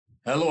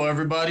Hello,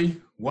 everybody.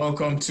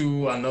 Welcome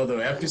to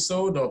another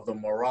episode of the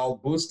Morale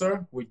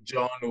Booster with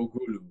John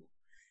Ughulu.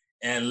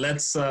 And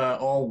let's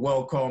all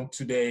welcome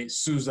today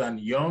Susanne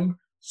Young.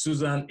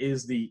 Susanne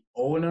is the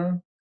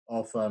owner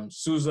of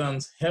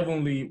Susanne's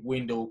Heavenly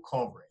Window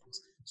Coverings.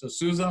 So,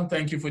 Susanne,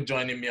 thank you for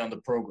joining me on the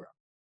program.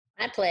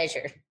 My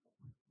pleasure.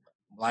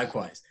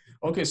 Likewise.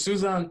 Okay,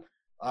 Susanne,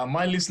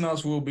 my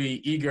listeners will be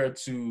eager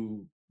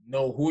to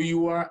know who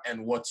you are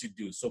and what you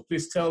do. So,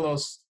 please tell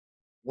us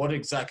what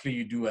exactly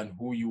you do and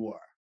who you are.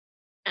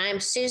 I'm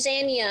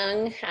Susanne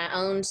Young. I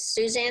own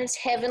Susanne's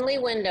Heavenly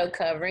Window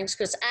Coverings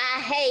because I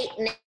hate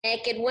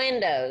naked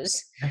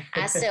windows.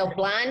 I sell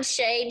blind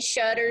shades,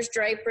 shutters,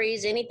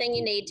 draperies, anything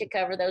you need to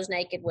cover those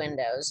naked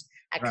windows.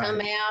 I come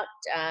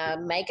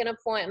out, make an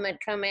appointment,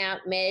 come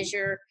out,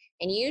 measure,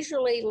 and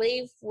usually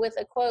leave with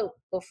a quote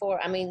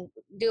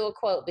do a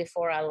quote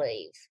before I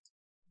leave.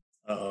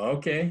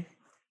 Okay,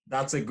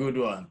 that's a good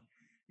one.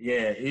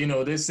 Yeah,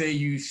 they say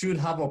you should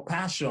have a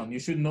passion.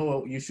 You should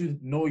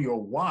know your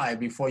why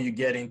before you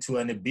get into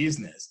any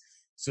business.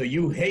 So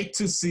you hate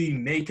to see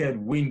naked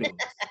windows.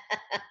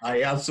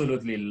 I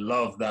absolutely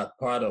love that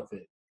part of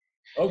it.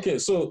 Okay,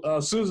 so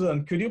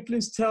Susanne, could you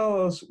please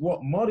tell us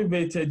what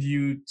motivated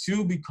you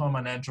to become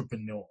an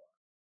entrepreneur?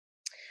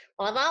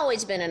 Well, I've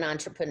always been an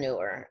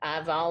entrepreneur.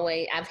 I've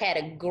had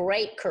a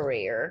great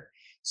career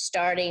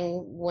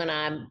starting when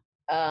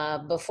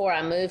before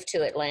I moved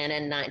to Atlanta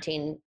in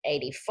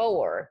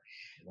 1984.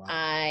 Wow.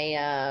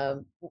 I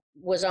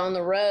was on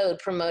the road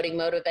promoting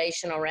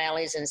motivational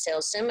rallies and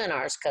sales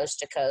seminars coast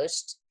to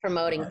coast,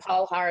 promoting Right.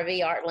 Paul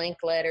Harvey, Art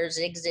Linkletter,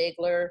 Zig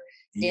Ziglar,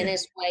 Yeah,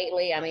 Dennis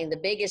Waitley. I mean, the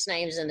biggest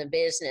names in the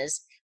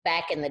business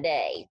back in the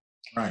day.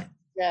 right.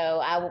 So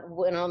I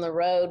went on the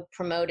road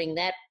promoting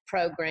that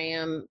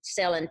program,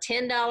 selling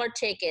 $10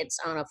 tickets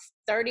on a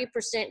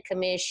 30%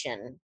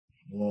 commission,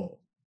 Whoa.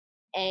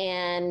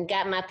 and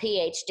got my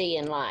PhD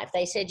in life.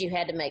 They said you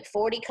had to make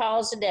 40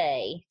 calls a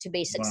day to be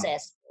Wow.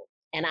 successful.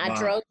 And I Wow.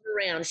 drove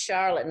around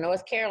Charlotte,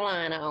 North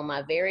Carolina on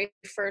my very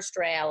first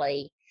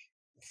rally,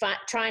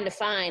 trying to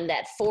find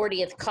that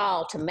 40th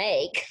call to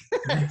make.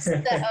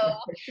 So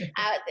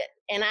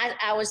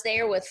I was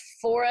there with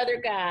four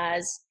other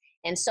guys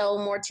and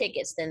sold more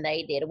tickets than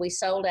they did. We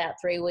sold out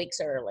 3 weeks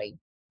early.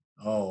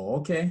 Oh,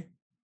 okay.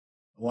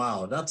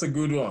 Wow, that's a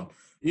good one.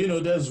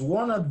 There's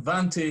one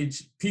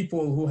advantage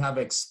people who have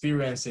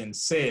experience in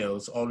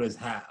sales always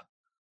have.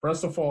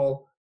 First of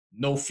all,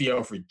 no fear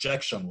of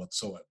rejection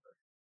whatsoever.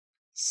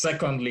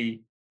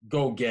 Secondly,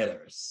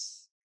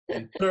 go-getters.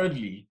 And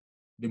thirdly,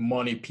 the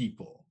money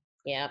people.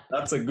 Yeah.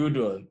 That's a good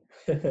one.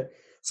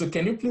 So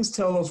can you please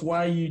tell us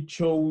why you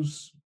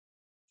chose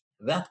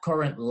that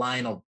current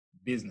line of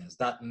business,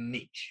 that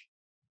niche?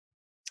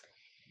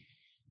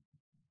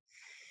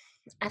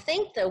 I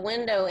think the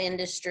window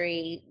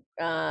industry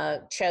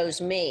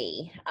chose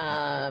me.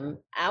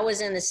 I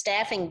was in the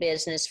staffing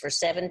business for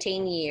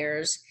 17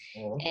 years,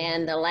 Oh, okay.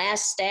 and the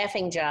last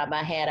staffing job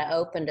I had, I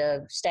opened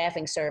a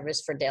staffing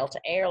service for Delta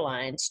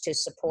Airlines to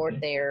support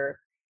Okay. their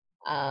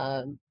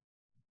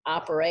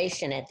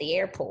operation at the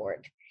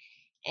airport.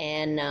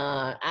 And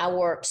I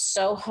worked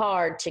so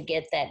hard to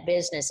get that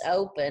business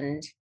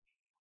opened.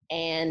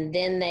 And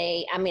then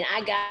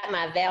I got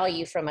my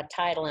value from a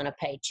title and a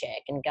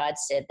paycheck. And God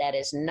said, that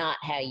is not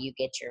how you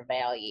get your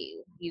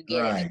value. You get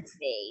it Right. in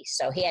me.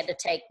 So he had to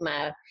take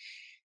my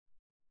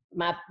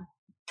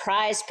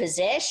prized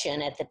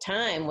possession at the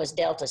time was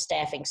Delta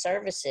Staffing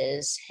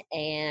Services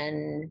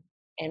and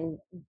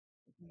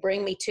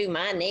bring me to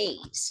my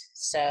knees.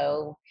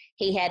 So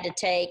he had to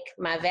take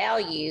my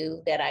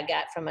value that I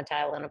got from a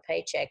title and a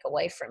paycheck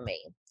away from me.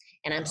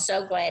 And I'm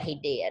so glad he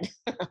did.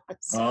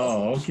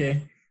 Oh,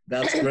 okay.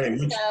 That's great.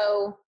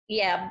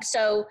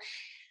 So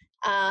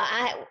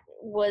I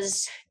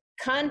was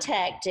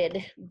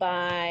contacted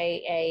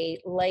by a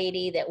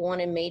lady that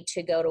wanted me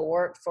to go to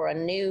work for a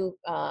new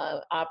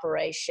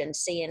operation,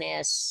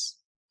 CNS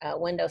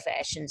Window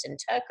Fashions in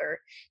Tucker.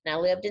 And I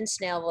lived in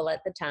Snellville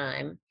at the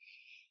time.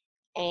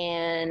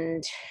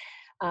 And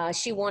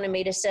she wanted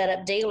me to set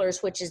up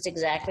dealers, which is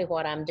exactly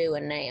what I'm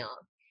doing now.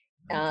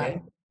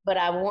 Okay. But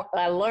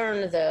I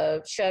learned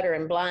the shutter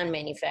and blind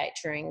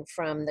manufacturing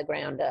from the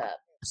ground up.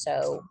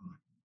 So,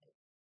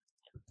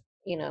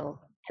 and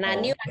I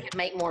knew I Okay. could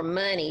make more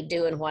money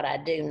doing what I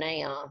do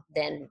now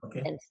than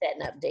Okay.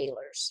 setting up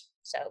dealers.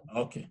 So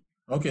Okay.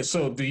 Okay.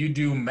 So do you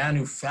do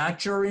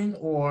manufacturing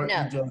or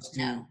no, you just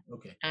no, do?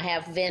 Okay. I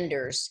have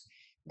vendors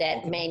that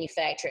Okay.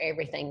 manufacture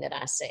everything that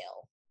I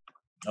sell.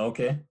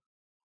 Okay.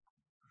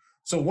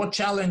 So what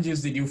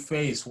challenges did you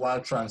face while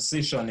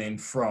transitioning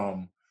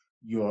from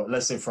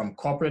let's say, from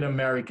corporate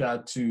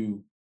America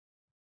to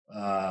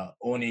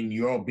owning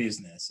your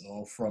business,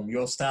 or from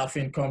your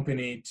staffing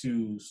company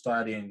to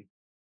starting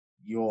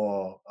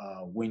your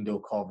window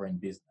covering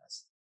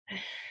business?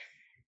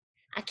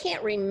 I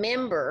can't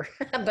remember,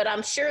 but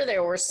I'm sure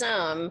there were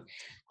some.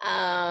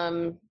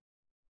 Um,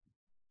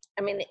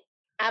 I mean,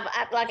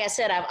 like I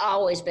said, I've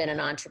always been an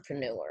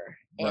entrepreneur,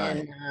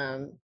 Right.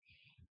 and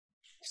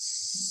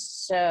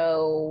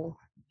so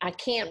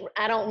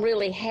I don't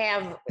really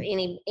have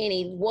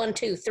any 1,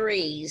 2,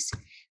 3s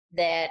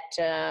that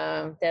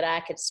that I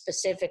could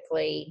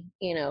specifically,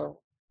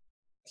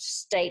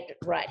 state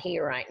right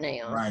here, right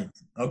now. Right.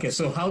 Okay.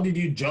 So how did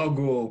you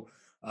juggle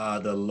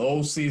the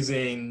low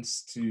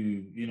seasons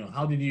to,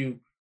 how did you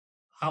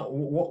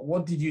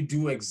what did you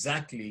do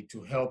exactly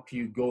to help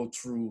you go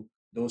through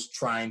those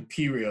trying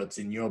periods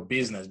in your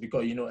business?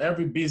 Because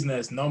every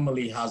business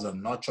normally has a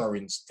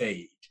nurturing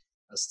stage,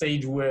 a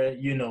stage where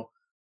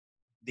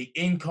the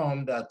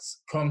income that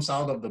comes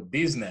out of the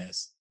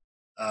business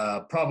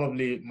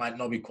probably might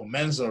not be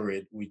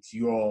commensurate with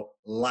your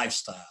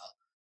lifestyle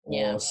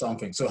Yeah. or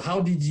something. So how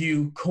did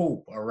you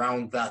cope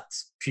around that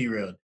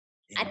period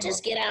I in your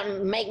just get out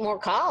and make more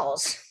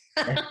calls.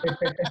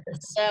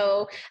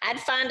 So I'd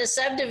find a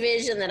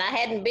subdivision that I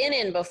hadn't been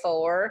in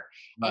before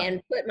right,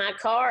 and put my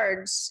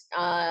cards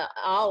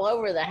all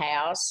over the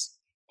house.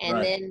 And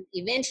right. then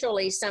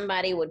eventually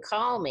somebody would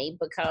call me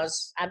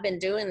because I've been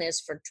doing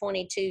this for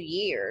 22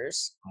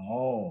 years.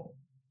 Oh,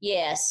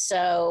 Yes.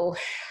 So,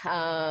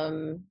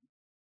 um,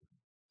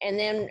 and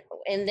then,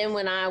 and then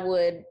when I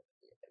would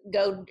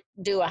go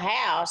do a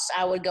house,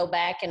 I would go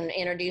back and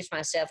introduce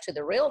myself to the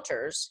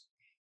realtors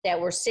that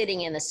were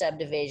sitting in the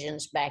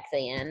subdivisions back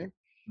then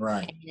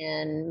right.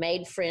 and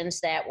made friends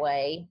that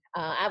way.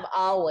 I've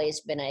always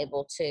been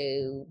able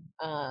to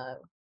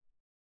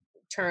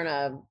turn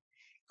a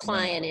Right.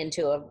 client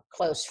into a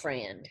close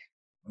friend.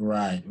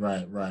 Right,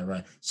 right, right,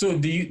 right. So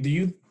do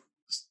you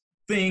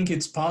think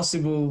it's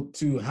possible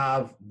to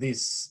have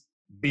this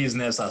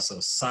business as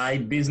a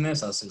side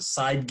business, as a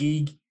side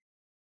gig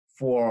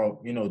for,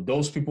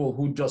 those people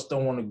who just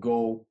don't want to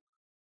go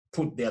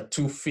put their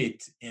 2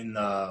 feet in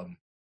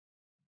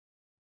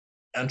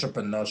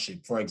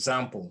entrepreneurship? For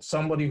example,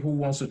 somebody who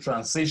wants to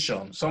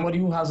transition, somebody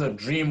who has a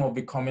dream of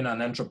becoming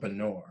an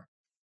entrepreneur,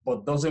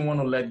 but doesn't want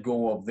to let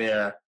go of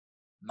their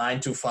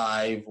 9 to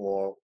 5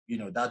 or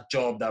that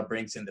job that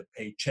brings in the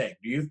paycheck.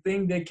 Do you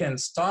think they can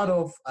start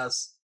off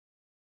as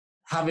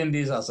having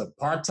this as a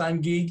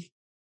part-time gig,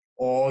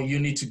 or you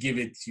need to give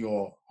it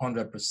your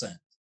 100%?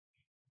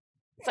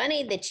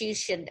 Funny that you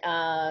should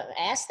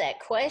ask that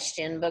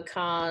question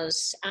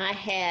because I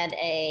had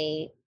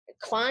a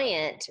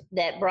client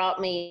that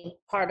brought me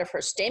part of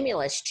her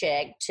stimulus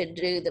check to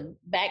do the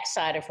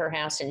backside of her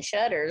house in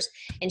shutters.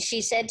 And she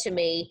said to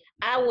me,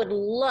 I would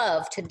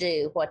love to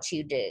do what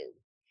you do.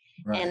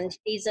 Right. And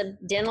she's a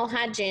dental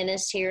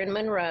hygienist here in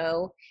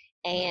Monroe.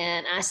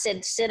 And I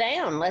said, sit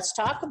down, let's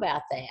talk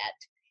about that.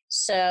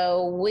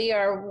 So we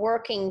are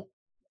working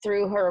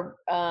through her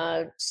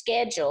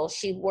schedule.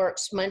 She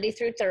works Monday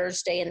through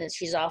Thursday, and then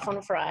she's off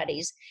on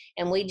Fridays.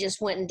 And we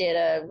just went and did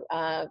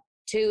a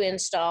 2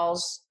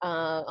 installs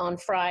on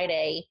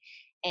Friday,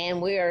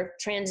 and we are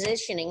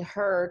transitioning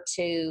her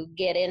to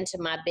get into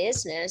my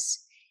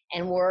business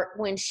and work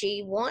when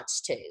she wants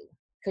to.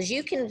 Because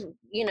you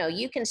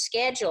can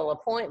schedule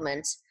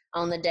appointments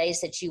on the days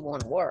that you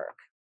want to work.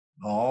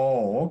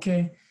 Oh,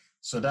 okay.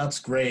 So that's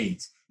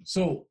great.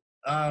 So,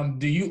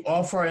 do you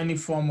offer any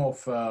form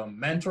of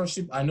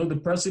mentorship? I know the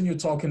person you're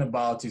talking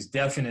about is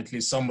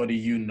definitely somebody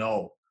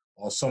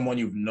or someone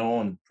you've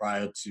known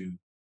prior to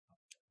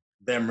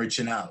them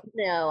reaching out.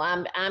 No,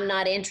 I'm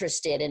not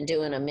interested in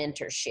doing a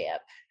mentorship.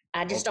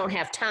 I just don't Okay.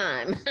 have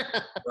time.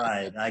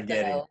 Right. I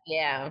get it. So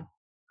yeah,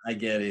 I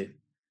get it.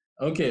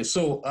 Okay.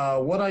 So,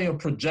 what are your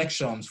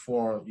projections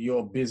for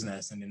your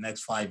business in the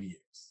next 5 years?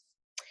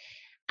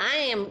 I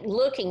am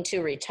looking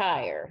to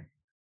retire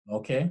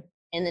Okay.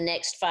 in the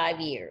next 5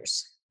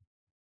 years.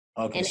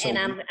 Okay. And So,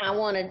 I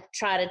want to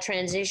try to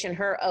transition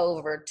her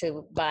over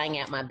to buying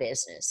out my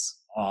business.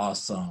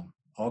 awesome.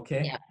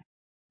 Okay. Yeah.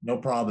 No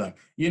problem.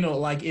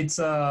 Like it's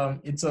a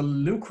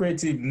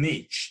lucrative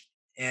niche.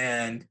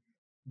 And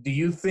do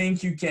you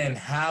think you can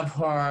have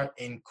her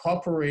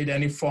incorporate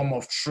any form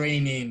of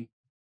training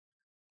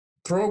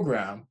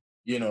program,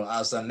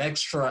 as an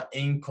extra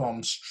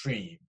income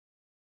stream,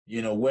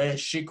 where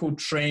she could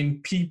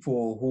train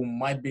people who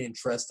might be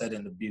interested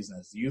in the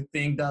business? Do you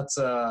think that's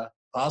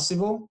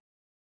possible?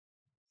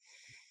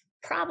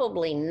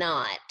 Probably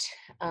not.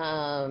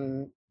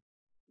 Um,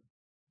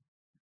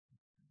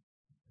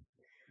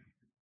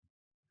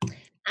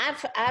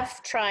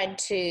 I've tried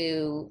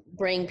to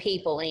bring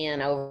people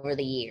in over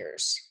the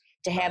years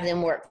to have Right.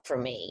 them work for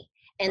me,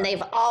 and Right.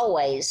 they've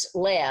always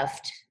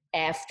left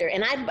after.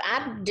 And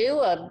I do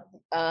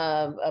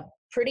a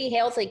pretty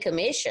healthy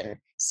commission,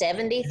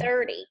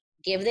 70-30.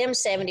 Give them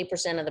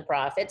 70% of the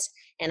profits,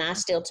 and I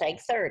still take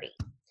 30.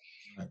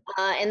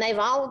 Right. And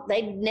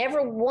they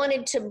never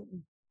wanted to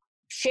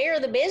share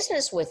the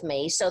business with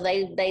me, so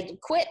they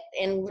quit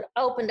and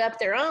opened up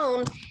their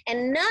own,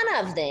 and none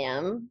of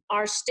them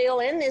are still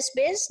in this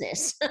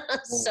business. Oh, okay.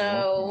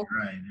 So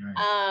Right.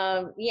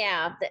 Right.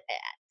 yeah,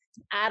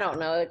 I don't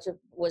know, it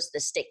was the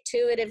stick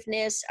to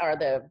itiveness or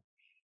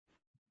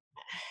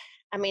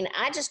I mean,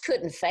 I just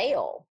couldn't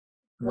fail.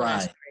 when I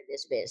Right. started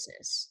this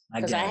business, I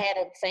because I get it. had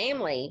a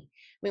family.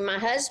 I mean, my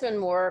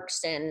husband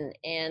works, and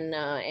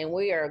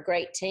we are a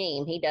great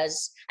team. He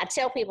does. I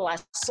tell people I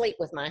sleep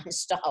with my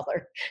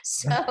installer.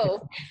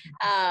 So,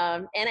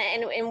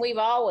 and we've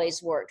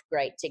always worked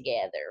great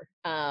together.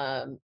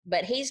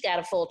 But he's got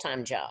a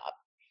full-time job.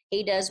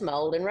 He does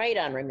mold and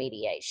radon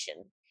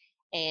remediation,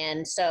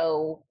 and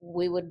so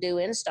we would do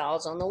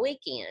installs on the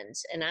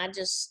weekends. And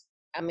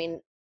I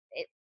mean,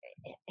 it,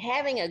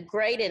 having a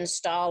great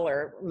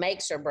installer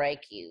makes or break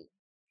you.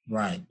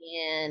 Right.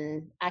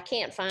 And I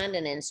can't find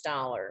an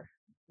installer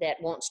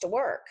that wants to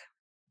work.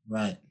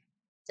 Right.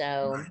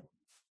 So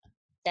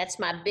that's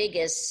my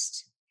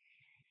biggest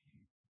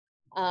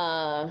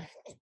uh,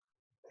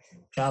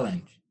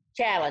 Challenge.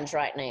 challenge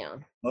right now.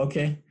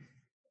 Okay.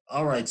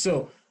 All right.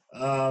 So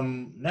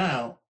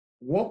now,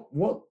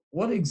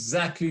 what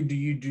exactly do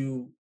you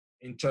do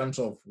in terms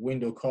of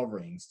window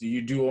coverings? Do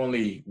you do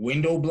only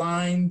window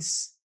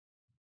blinds,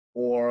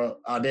 or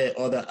are there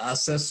other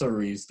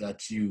accessories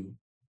that you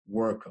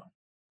work on?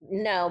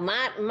 No,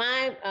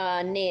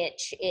 my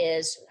niche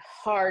is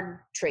hard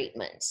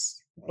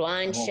treatments,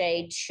 blind Oh,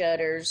 shade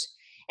shutters,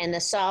 and the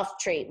soft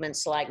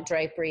treatments like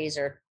draperies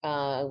or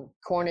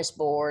cornice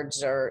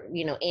boards, or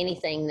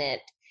anything that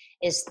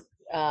is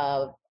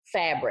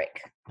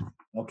fabric.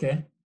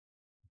 okay.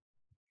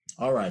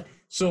 All right.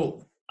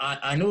 So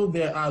I know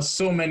there are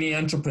so many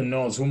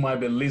entrepreneurs who might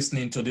be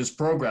listening to this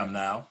program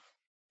now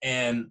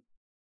and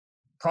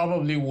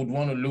probably would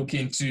want to look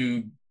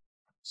into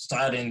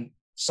starting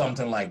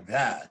something like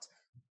that.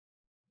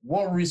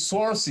 What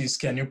resources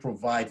can you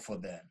provide for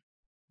them?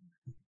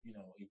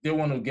 If they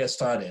want to get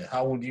started,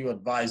 how would you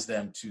advise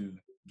them to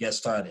get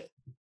started?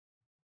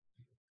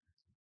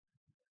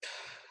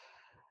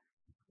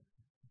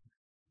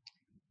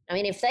 I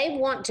mean, if they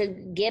want to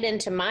get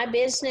into my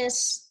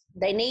business,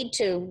 they need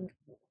to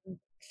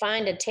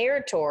find a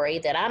territory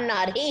that I'm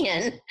not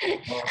in.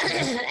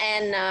 Okay.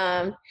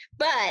 and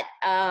but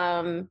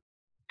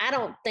I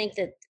don't think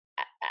that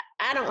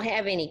I don't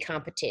have any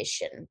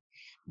competition.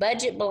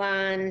 Budget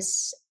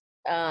blinds,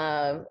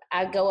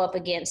 I go up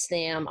against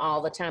them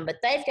all the time, but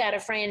they've got a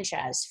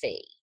franchise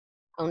fee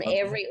on Okay.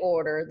 every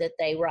order that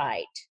they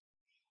write,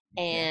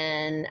 Okay.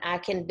 and I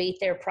can beat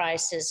their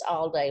prices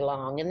all day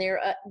long. And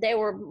they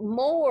were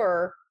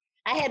more.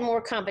 I had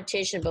more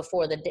competition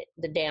before the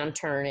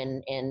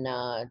downturn in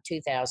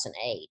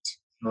 2008.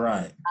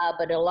 Right.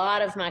 But a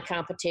lot of my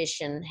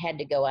competition had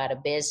to go out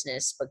of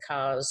business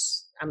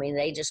because, I mean,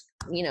 they just,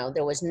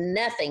 there was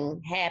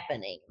nothing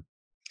happening.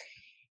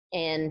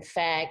 In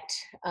fact,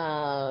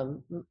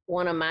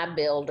 one of my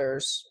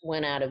builders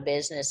went out of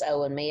business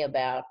owing me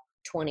about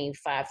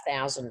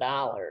 $25,000.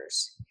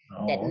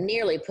 That Oh,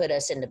 nearly put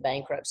us into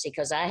bankruptcy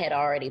because I had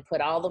already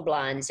put all the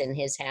blinds in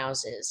his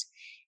houses,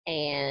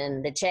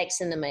 and the checks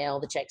in the mail,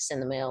 the checks in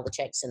the mail, the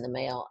checks in the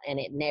mail, and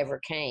it never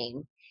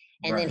came.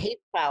 And then right. he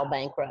filed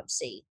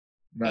bankruptcy,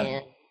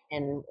 Right.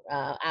 and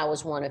I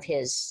was one of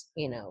his,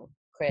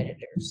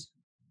 creditors.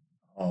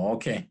 Oh,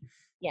 okay.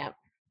 Yeah.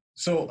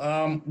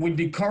 So, with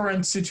the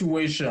current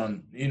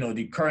situation,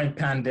 the current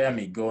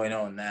pandemic going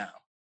on now,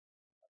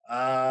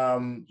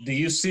 do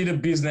you see the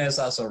business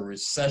as a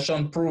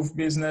recession-proof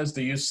business?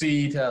 Do you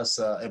see it as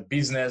a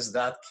business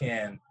that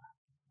can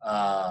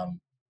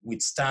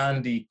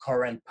withstand the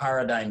current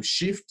paradigm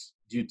shift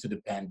due to the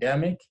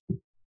pandemic?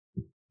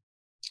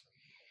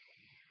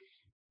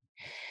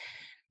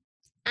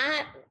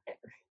 I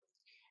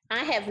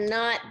I have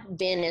not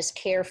been as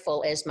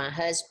careful as my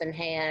husband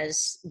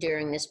has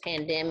during this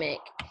pandemic.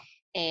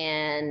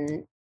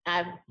 And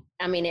I,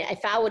 I mean, if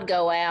I would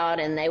go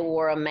out and they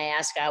wore a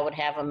mask, I would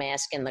have a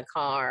mask in the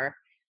car.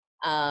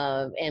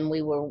 And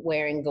we were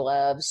wearing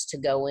gloves to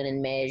go in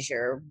and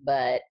measure.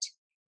 But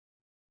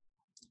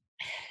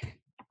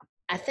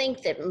I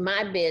think that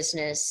my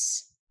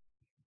business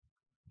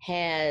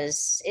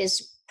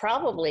is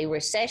probably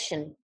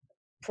recession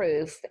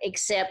proof,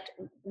 except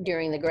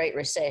during the Great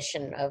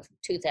Recession of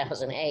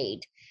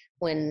 2008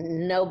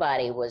 when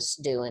nobody was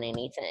doing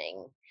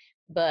anything.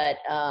 But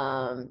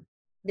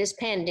this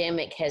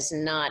pandemic has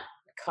not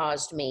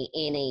caused me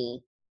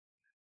any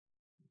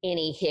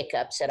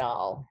hiccups at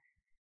all.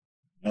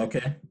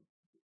 Okay.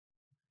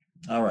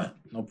 All right.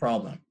 No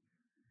problem.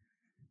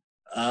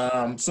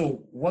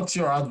 So what's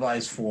your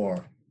advice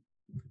for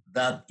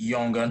that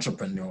young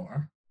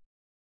entrepreneur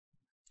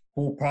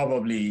who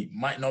probably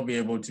might not be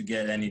able to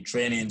get any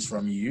trainings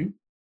from you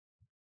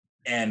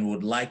and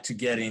would like to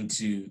get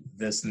into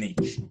this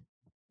niche?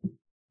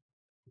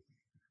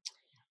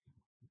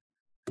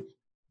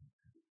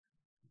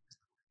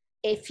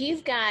 If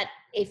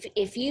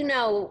you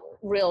know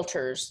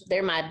realtors,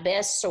 they're my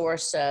best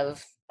source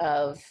of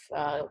Leads.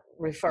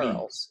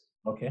 referrals,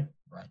 Okay.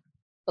 Right.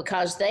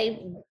 because they're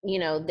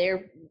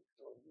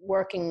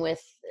working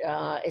with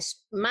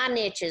my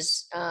niche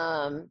is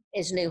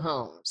new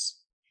homes.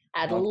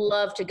 I'd Okay.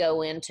 love to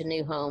go into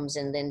new homes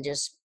and then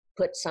just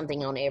put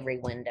something on every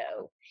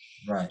window.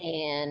 Right.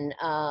 And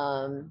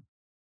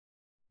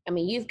I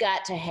mean, you've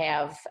got to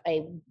have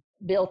a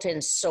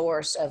built-in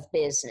source of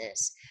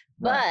business.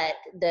 Right.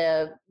 But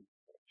the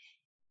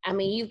I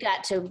mean, you've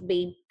got to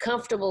be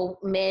comfortable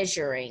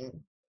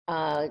measuring.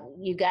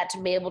 You got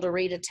to be able to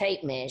read a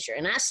tape measure,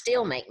 and I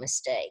still make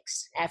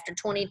mistakes after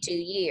 22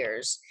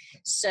 years.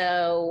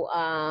 So,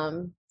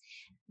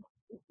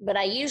 but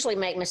I usually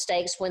make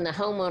mistakes when the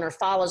homeowner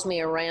follows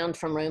me around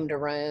from room to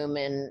room,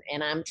 and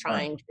I'm Right.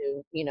 trying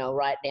to,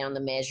 write down the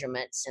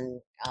measurements, and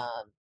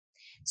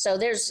so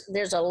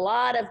there's a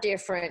lot of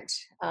different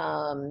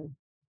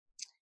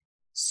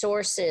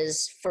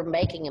sources for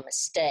making a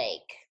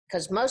mistake,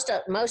 because most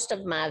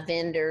of my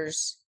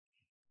vendors,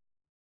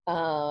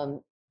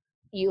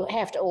 you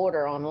have to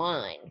order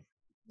online.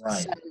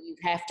 Right. So you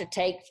have to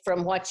take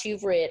from what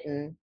you've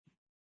written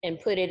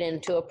and put it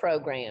into a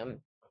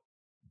program.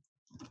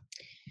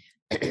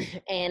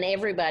 And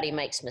everybody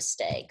makes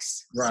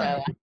mistakes.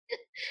 Right. So,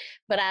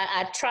 but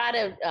I try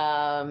to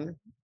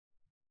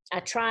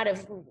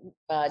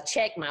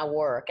check my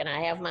work, and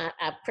I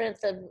print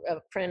the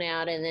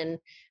printout, and then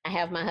I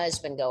have my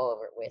husband go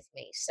over it with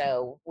me.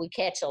 So we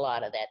catch a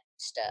lot of that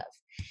stuff.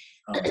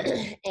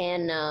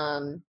 And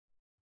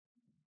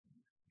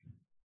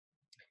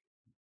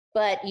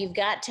but you've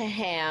got to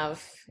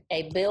have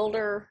a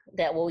builder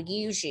that will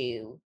use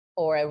you,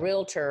 or a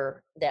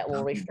realtor that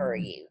will refer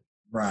you.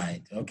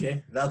 Right.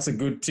 Okay. That's a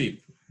good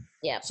tip.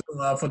 Yeah.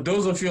 So for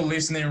those of you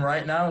listening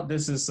right now,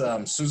 this is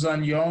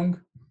Susanne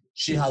Young.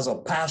 She has a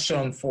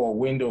passion for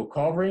window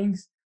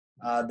coverings.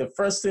 The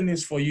first thing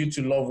is for you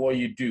to love what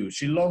you do.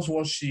 She loves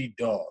what she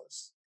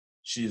does.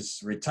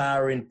 She's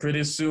retiring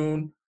pretty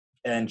soon,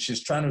 and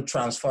she's trying to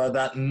transfer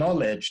that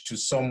knowledge to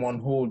someone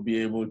who will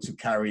be able to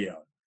carry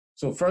on.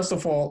 So first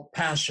of all,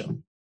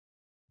 passion.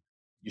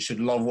 You should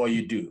love what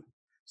you do.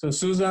 So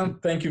Susan,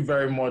 thank you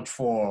very much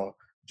for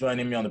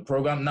joining me on the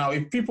program. Now,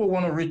 if people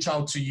want to reach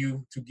out to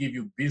you to give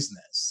you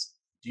business,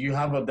 do you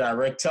have a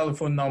direct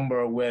telephone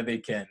number where they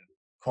can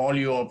call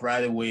you up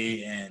right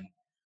away and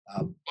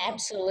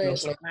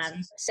Absolutely. My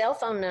cell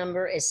phone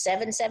number is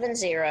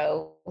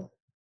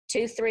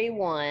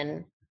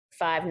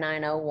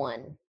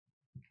 770-231-5901.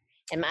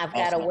 And I've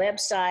got a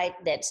website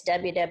that's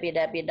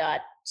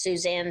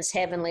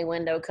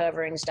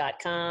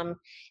www.susannesheavenlywindowcoverings.com,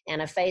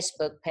 and a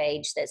Facebook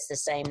page that's the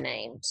same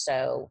name.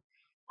 So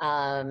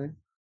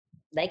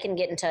they can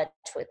get in touch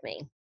with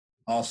me.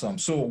 Awesome.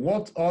 So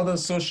what other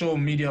social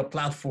media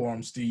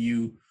platforms do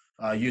you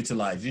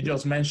utilize? You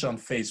just mentioned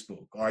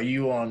Facebook. Are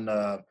you on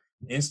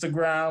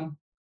Instagram?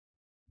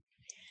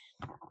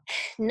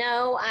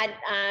 No,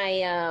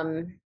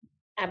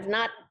 I've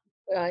not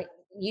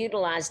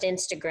utilized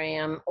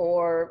Instagram,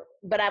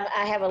 but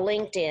I have a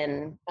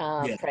LinkedIn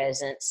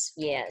presence.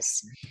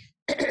 Yes.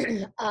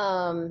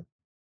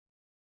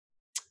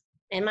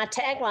 And my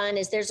tagline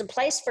is, "There's a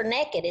place for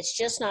naked. It's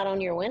just not on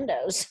your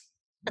windows."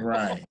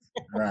 Right.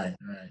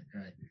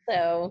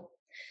 So,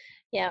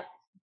 yeah.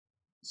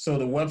 So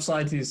the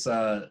website is,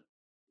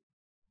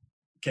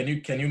 can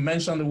you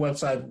mention the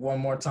website one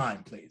more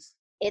time, please?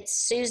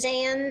 It's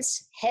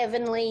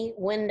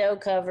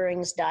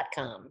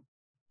SusannesHeavenlywindowcoverings.com.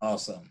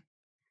 Awesome.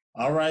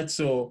 All right.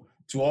 So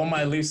to all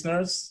my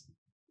listeners,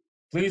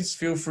 please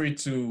feel free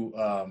to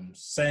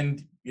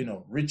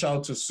reach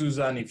out to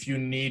Susan if you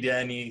need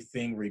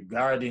anything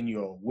regarding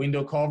your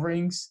window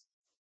coverings.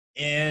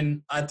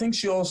 And I think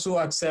she also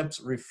accepts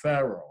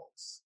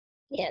referrals.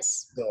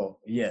 Yes. So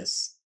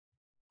yes,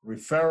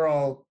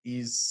 referral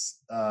is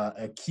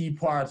a key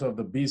part of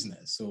the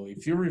business. So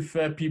if you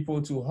refer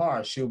people to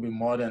her, she'll be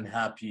more than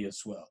happy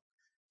as well.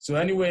 So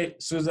anyway,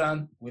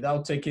 Susan,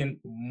 without taking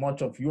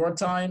much of your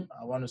time,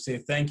 I want to say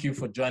thank you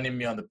for joining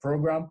me on the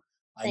program.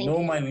 I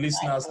know my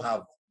listeners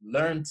have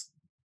learned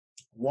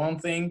one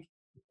thing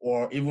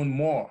or even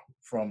more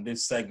from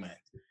this segment.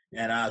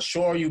 And I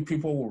assure you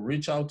people will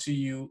reach out to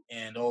you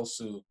and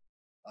also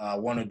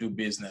want to do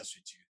business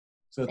with you.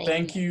 So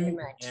thank you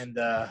and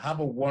have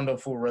a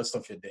wonderful rest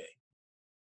of your day.